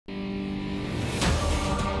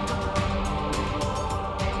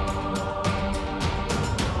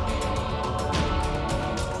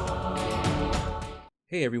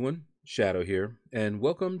Hey everyone, Shaedow here, and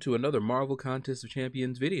welcome to another Marvel Contest of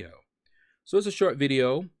Champions video. So it's a short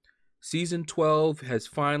video. Season 12 has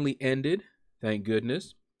finally ended, thank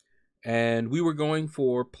goodness, and we were going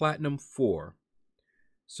for Platinum 4.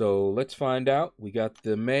 So let's find out. We got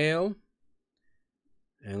the mail,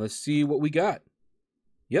 and let's see what we got.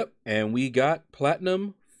 Yep, and we got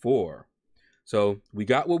Platinum 4. So we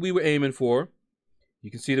got what we were aiming for.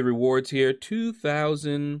 You can see the rewards here,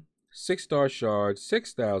 2,000 6-star shards,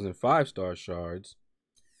 6,000 5-star shards.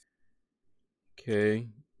 Okay.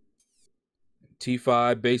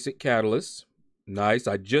 T5 basic catalyst. Nice.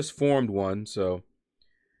 I just formed one, so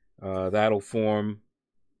that'll form.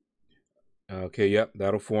 Okay, yep,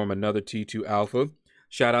 that'll form another T2 alpha.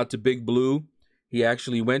 Shout out to Big Blue. He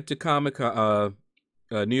actually went to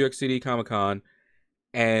New York City Comic Con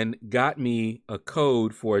and got me a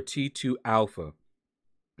code for a T2 alpha,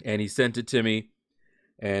 and he sent it to me.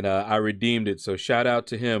 And I redeemed it, so shout out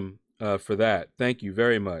to him for that. Thank you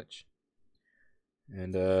very much.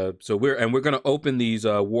 And so we're gonna open these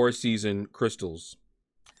War Season crystals.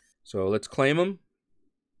 So let's claim them,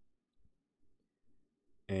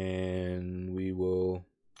 and we will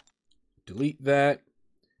delete that.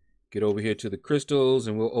 Get over here to the crystals,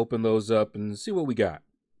 and we'll open those up and see what we got.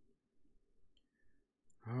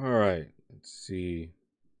 All right, let's see.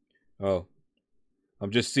 Oh. I'm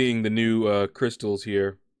just seeing the new crystals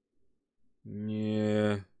here.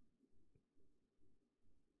 Yeah.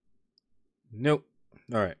 Nope.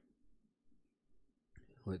 All right.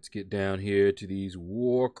 Let's get down here to these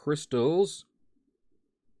war crystals.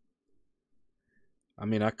 I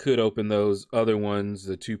mean, I could open those other ones,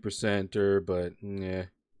 the 2%er, but yeah.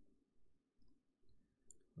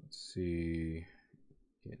 Let's see.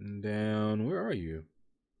 Getting down. Where are you?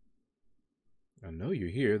 I know you're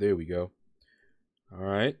here. There we go. All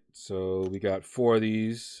right, so we got 4 of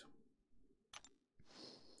these.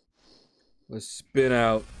 Let's spin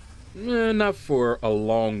out, not for a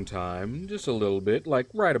long time, just a little bit, like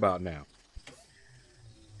right about now.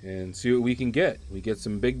 And see what we can get. We get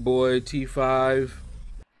some big boy T5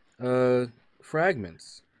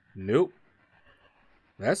 fragments. Nope.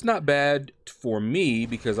 That's not bad for me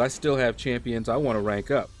because I still have champions I want to rank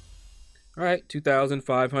up. All right,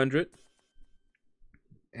 2,500.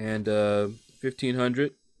 And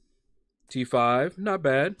 1,500 T5, not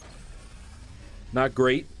bad. Not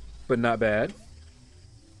great, but not bad.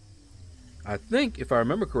 I think, if I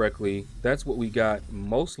remember correctly, that's what we got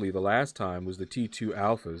mostly the last time, was the T2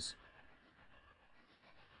 alphas.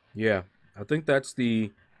 Yeah, I think that's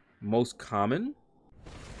the most common,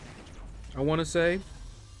 I want to say.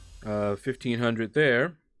 1,500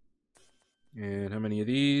 there. And how many of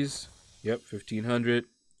these? Yep, 1,500,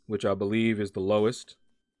 which I believe is the lowest.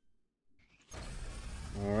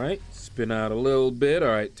 All right, spin out a little bit. All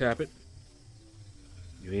right, tap it.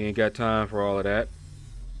 You ain't got time for all of that.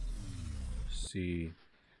 Let's see.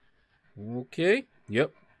 Okay,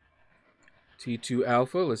 yep. T2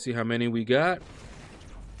 alpha. Let's see how many we got.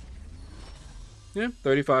 Yeah,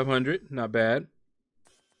 3,500. Not bad.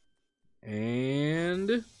 And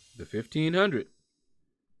the 1,500.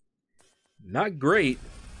 Not great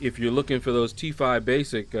if you're looking for those T5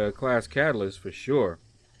 basic class catalysts for sure.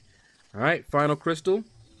 All right, final crystal.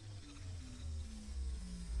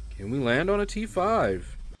 Can we land on a T5?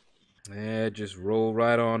 Just roll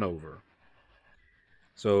right on over.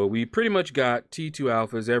 So we pretty much got T2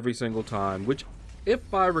 alphas every single time, which,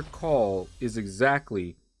 if I recall, is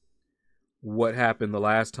exactly what happened the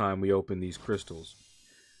last time we opened these crystals.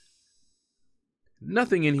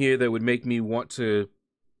 Nothing in here that would make me want to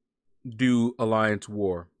do Alliance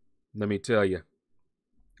War, let me tell you.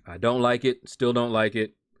 I don't like it, still don't like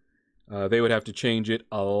it. They would have to change it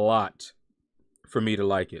a lot for me to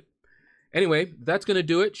like it. Anyway, that's going to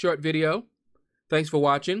do it. Short video. Thanks for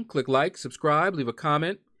watching. Click like, subscribe, leave a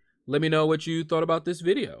comment. Let me know what you thought about this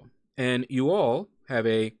video. And you all have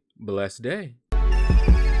a blessed day.